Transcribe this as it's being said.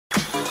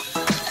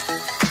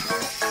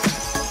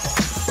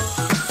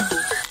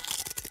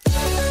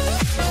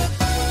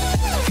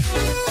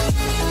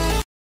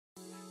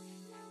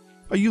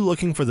Are you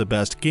looking for the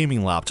best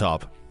gaming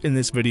laptop? In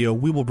this video,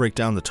 we will break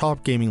down the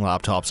top gaming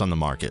laptops on the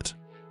market.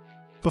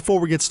 Before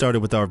we get started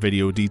with our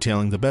video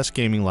detailing the best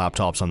gaming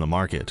laptops on the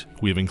market,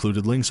 we have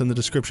included links in the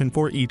description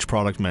for each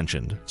product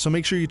mentioned, so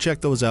make sure you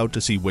check those out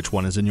to see which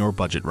one is in your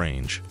budget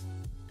range.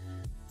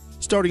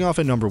 Starting off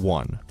at number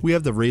 1, we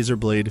have the Razer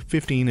Blade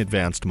 15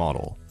 Advanced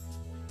model.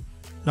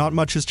 Not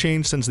much has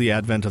changed since the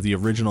advent of the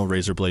original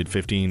Razer Blade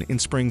 15 in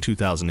spring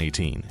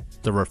 2018.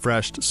 The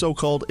refreshed,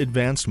 so-called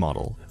advanced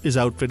model is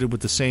outfitted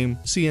with the same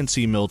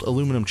CNC milled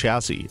aluminum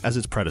chassis as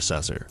its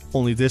predecessor,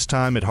 only this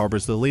time it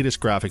harbors the latest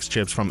graphics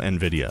chips from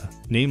NVIDIA,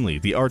 namely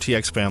the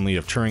RTX family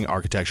of Turing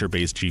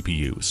architecture-based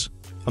GPUs.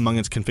 Among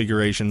its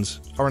configurations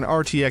are an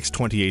RTX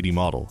 2080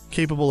 model,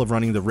 capable of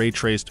running the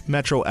ray-traced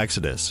Metro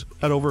Exodus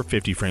at over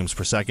 50 frames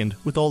per second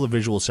with all the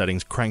visual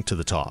settings cranked to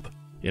the top.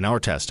 In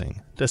our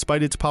testing,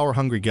 despite its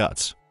power-hungry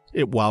guts,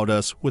 it wowed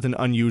us with an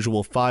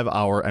unusual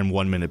 5-hour and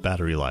 1-minute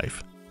battery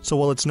life. So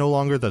while it's no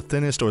longer the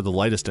thinnest or the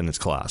lightest in its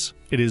class,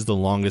 it is the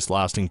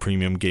longest-lasting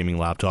premium gaming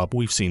laptop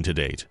we've seen to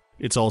date.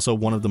 It's also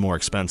one of the more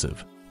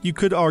expensive. You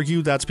could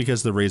argue that's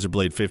because the Razer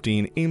Blade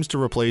 15 aims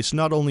to replace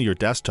not only your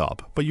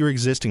desktop, but your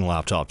existing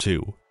laptop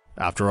too.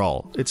 After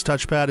all, its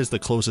touchpad is the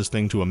closest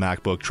thing to a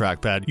MacBook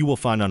trackpad you will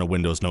find on a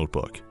Windows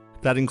notebook.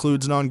 That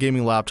includes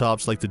non-gaming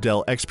laptops like the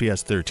Dell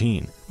XPS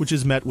 13, which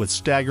is met with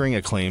staggering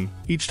acclaim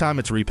each time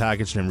it's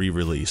repackaged and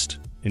re-released.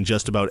 In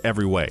just about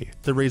every way,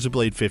 the Razer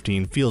Blade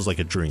 15 feels like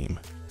a dream.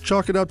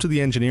 Chalk it up to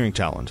the engineering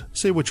talent.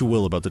 Say what you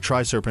will about the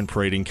tri-serpent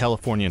parading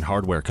Californian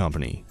hardware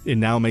company, it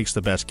now makes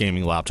the best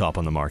gaming laptop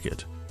on the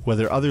market.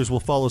 Whether others will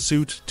follow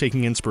suit,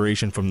 taking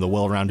inspiration from the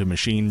well-rounded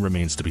machine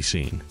remains to be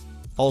seen.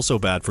 Also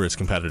bad for its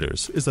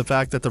competitors is the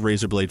fact that the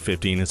Razer Blade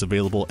 15 is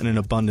available in an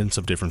abundance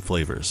of different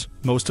flavors,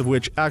 most of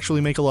which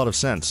actually make a lot of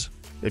sense.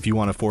 If you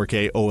want a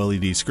 4K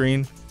OLED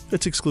screen,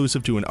 it's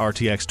exclusive to an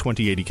RTX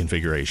 2080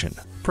 configuration,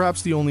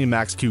 perhaps the only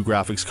Max-Q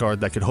graphics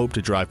card that could hope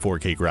to drive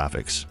 4K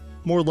graphics.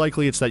 More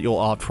likely it's that you'll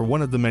opt for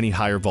one of the many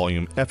higher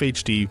volume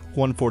FHD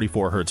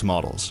 144Hz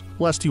models,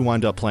 lest you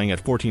wind up playing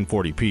at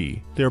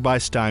 1440p, thereby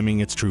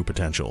stymieing its true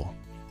potential.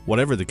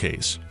 Whatever the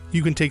case,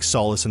 you can take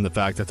solace in the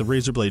fact that the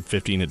Razer Blade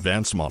 15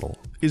 Advanced model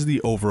is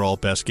the overall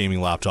best gaming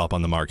laptop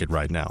on the market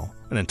right now,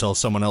 and until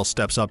someone else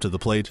steps up to the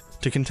plate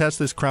to contest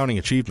this crowning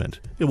achievement,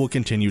 it will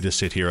continue to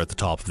sit here at the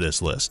top of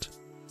this list.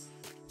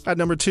 At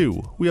number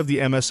 2, we have the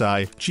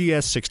MSI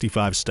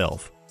GS65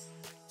 Stealth.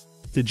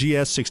 The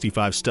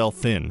GS65 Stealth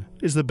Thin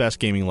is the best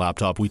gaming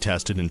laptop we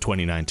tested in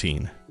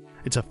 2019.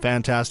 It's a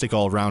fantastic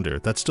all-rounder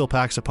that still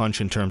packs a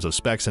punch in terms of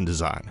specs and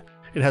design.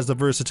 It has the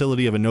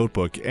versatility of a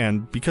notebook,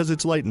 and because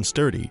it's light and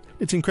sturdy,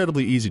 it's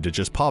incredibly easy to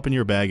just pop in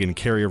your bag and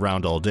carry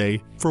around all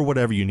day for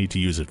whatever you need to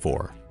use it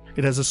for.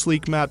 It has a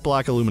sleek matte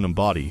black aluminum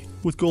body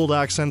with gold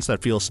accents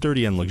that feel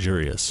sturdy and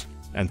luxurious,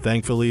 and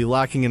thankfully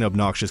lacking in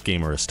obnoxious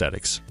gamer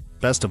aesthetics.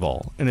 Best of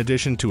all, in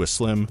addition to a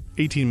slim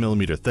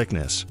 18mm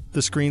thickness,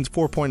 the screen's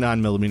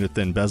 4.9mm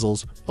thin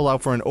bezels allow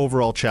for an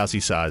overall chassis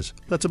size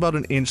that's about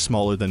an inch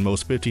smaller than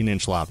most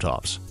 15-inch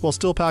laptops, while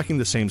still packing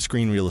the same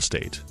screen real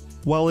estate.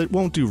 While it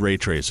won't do ray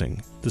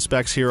tracing, the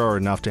specs here are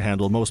enough to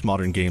handle most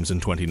modern games in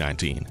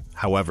 2019.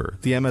 However,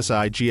 the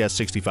MSI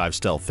GS65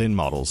 Stealth Thin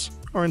models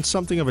are in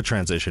something of a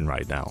transition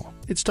right now.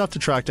 It's tough to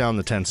track down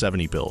the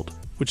 1070 build,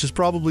 which is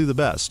probably the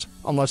best,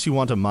 unless you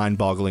want a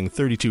mind-boggling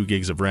 32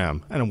 gigs of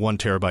RAM and a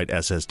 1TB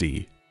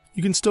SSD.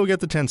 You can still get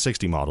the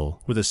 1060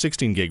 model, with a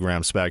 16GB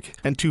RAM spec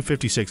and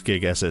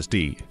 256GB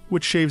SSD,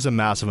 which shaves a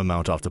massive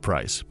amount off the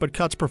price, but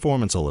cuts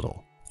performance a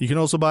little. You can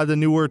also buy the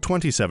newer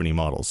 2070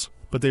 models,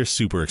 but they're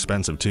super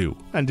expensive too,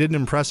 and didn't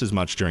impress as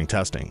much during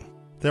testing.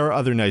 There are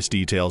other nice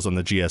details on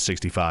the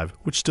GS65,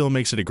 which still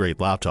makes it a great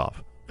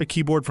laptop. A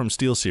keyboard from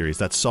SteelSeries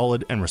that's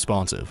solid and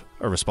responsive,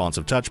 a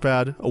responsive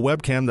touchpad, a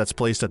webcam that's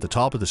placed at the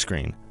top of the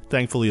screen,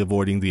 thankfully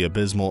avoiding the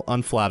abysmal,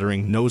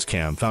 unflattering nose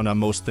cam found on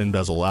most thin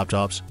bezel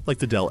laptops like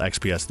the Dell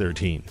XPS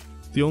 13.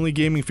 The only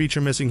gaming feature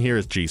missing here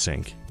is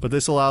G-Sync, but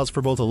this allows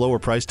for both a lower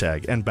price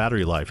tag and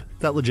battery life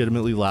that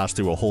legitimately lasts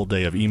through a whole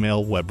day of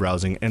email, web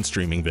browsing, and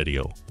streaming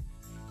video.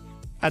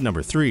 At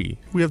number 3,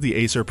 we have the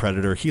Acer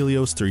Predator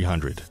Helios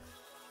 300.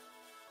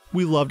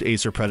 We loved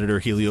Acer Predator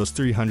Helios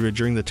 300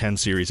 during the 10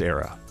 series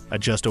era.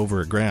 At just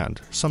over $1,000,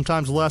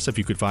 sometimes less if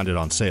you could find it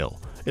on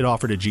sale, it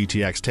offered a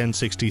GTX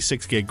 1060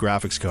 6GB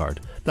graphics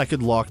card that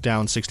could lock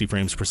down 60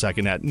 frames per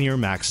second at near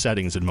max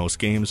settings in most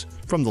games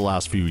from the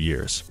last few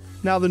years.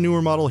 Now the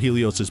newer model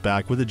Helios is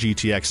back with a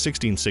GTX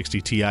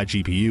 1660 Ti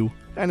GPU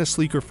and a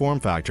sleeker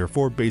form factor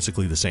for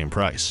basically the same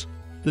price.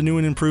 The new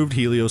and improved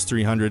Helios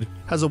 300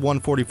 has a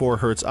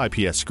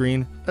 144Hz IPS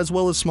screen, as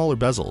well as smaller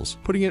bezels,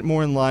 putting it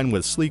more in line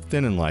with sleek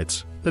thin and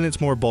lights than its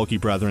more bulky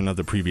brethren of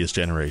the previous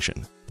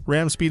generation.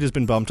 RAM speed has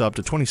been bumped up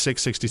to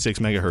 2666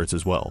 MHz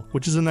as well,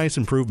 which is a nice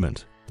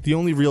improvement. The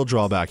only real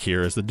drawback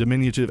here is the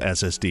diminutive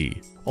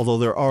SSD, although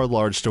there are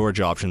large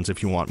storage options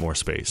if you want more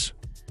space.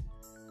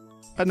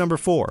 At number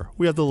 4,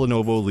 we have the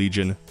Lenovo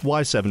Legion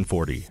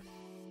Y740.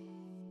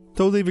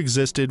 Though they've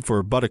existed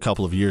for but a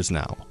couple of years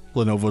now,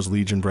 Lenovo's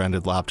Legion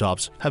branded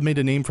laptops have made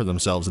a name for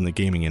themselves in the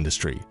gaming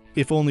industry,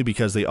 if only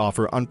because they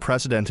offer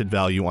unprecedented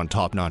value on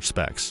top-notch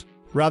specs.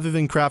 Rather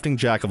than crafting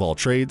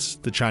jack-of-all-trades,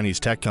 the Chinese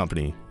tech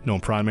company, known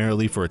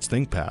primarily for its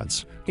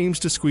ThinkPads, aims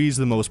to squeeze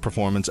the most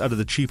performance out of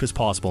the cheapest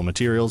possible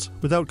materials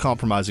without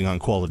compromising on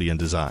quality and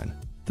design.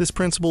 This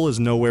principle is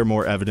nowhere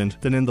more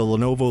evident than in the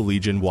Lenovo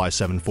Legion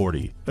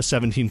Y740, a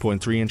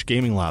 17.3-inch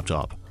gaming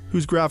laptop,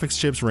 whose graphics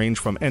chips range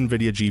from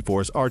NVIDIA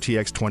GeForce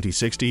RTX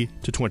 2060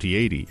 to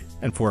 2080,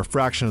 and for a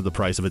fraction of the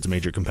price of its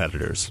major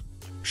competitors.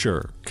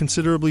 Sure,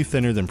 considerably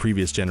thinner than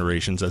previous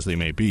generations as they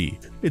may be,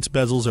 its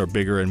bezels are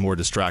bigger and more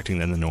distracting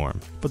than the norm,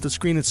 but the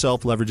screen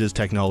itself leverages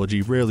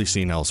technology rarely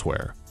seen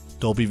elsewhere.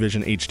 Dolby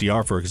Vision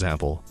HDR, for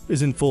example,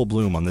 is in full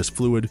bloom on this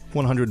fluid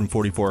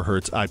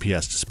 144Hz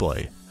IPS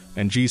display,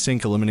 and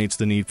G-Sync eliminates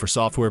the need for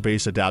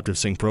software-based adaptive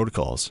sync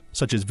protocols,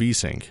 such as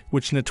V-Sync,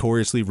 which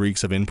notoriously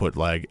reeks of input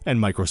lag and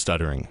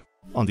micro-stuttering.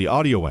 On the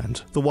audio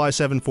end, the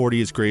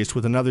Y740 is graced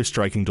with another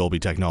striking Dolby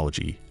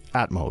technology,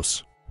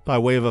 Atmos, by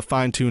way of a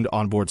fine-tuned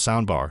onboard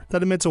soundbar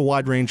that emits a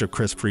wide range of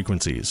crisp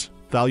frequencies,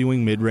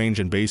 valuing mid-range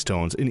and bass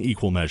tones in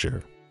equal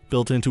measure.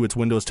 Built into its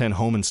Windows 10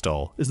 home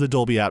install is the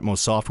Dolby Atmos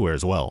software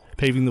as well,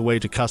 paving the way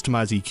to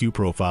customize EQ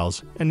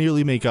profiles and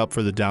nearly make up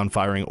for the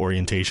down-firing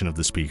orientation of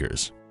the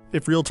speakers.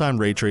 If real-time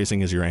ray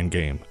tracing is your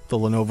endgame, the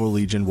Lenovo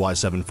Legion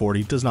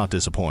Y740 does not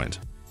disappoint.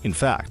 In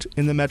fact,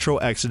 in the Metro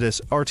Exodus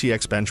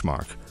RTX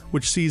benchmark,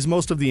 which sees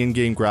most of the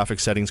in-game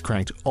graphics settings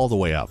cranked all the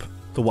way up,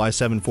 the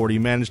Y740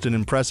 managed an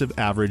impressive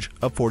average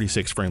of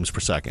 46 frames per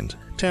second.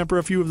 Tamper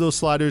a few of those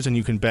sliders and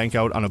you can bank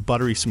out on a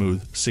buttery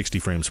smooth 60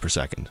 frames per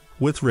second,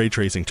 with ray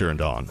tracing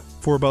turned on,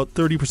 for about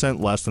 30%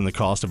 less than the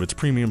cost of its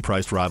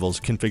premium-priced rivals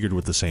configured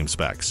with the same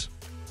specs.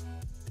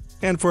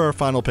 And for our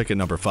final pick at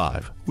number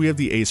 5, we have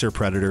the Acer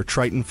Predator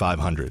Triton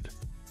 500.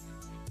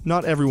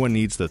 Not everyone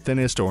needs the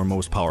thinnest or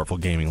most powerful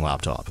gaming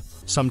laptop.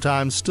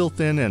 Sometimes still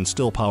thin and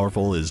still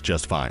powerful is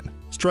just fine.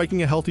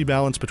 Striking a healthy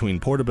balance between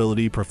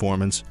portability,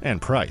 performance,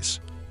 and price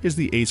is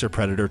the Acer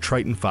Predator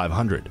Triton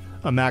 500,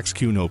 a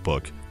Max-Q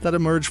notebook that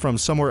emerged from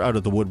somewhere out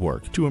of the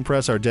woodwork to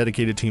impress our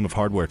dedicated team of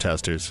hardware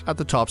testers at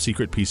the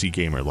top-secret PC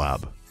Gamer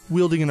Lab.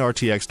 Wielding an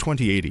RTX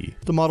 2080,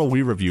 the model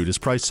we reviewed is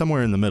priced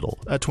somewhere in the middle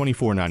at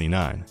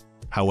 $24.99.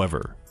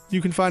 However, you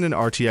can find an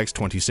RTX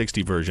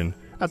 2060 version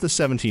at the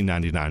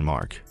 $17.99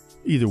 mark.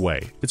 Either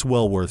way, it's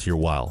well worth your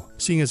while,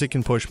 seeing as it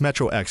can push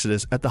Metro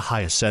Exodus at the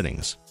highest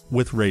settings,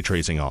 with ray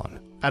tracing on,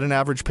 at an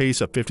average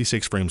pace of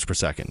 56 frames per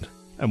second.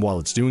 And while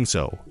it's doing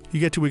so, you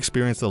get to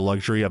experience the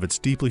luxury of its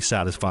deeply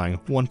satisfying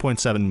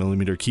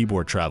 1.7mm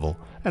keyboard travel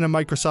and a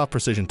Microsoft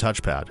Precision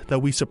touchpad that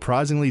we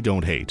surprisingly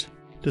don't hate.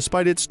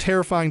 Despite its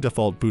terrifying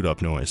default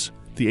boot-up noise,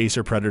 the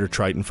Acer Predator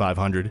Triton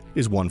 500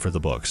 is one for the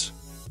books.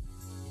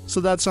 So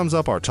that sums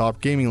up our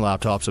top gaming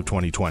laptops of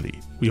 2020.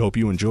 We hope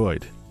you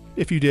enjoyed.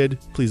 If you did,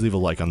 please leave a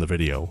like on the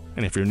video,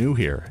 and if you're new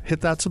here,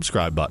 hit that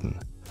subscribe button.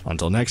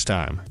 Until next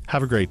time,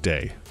 have a great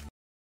day.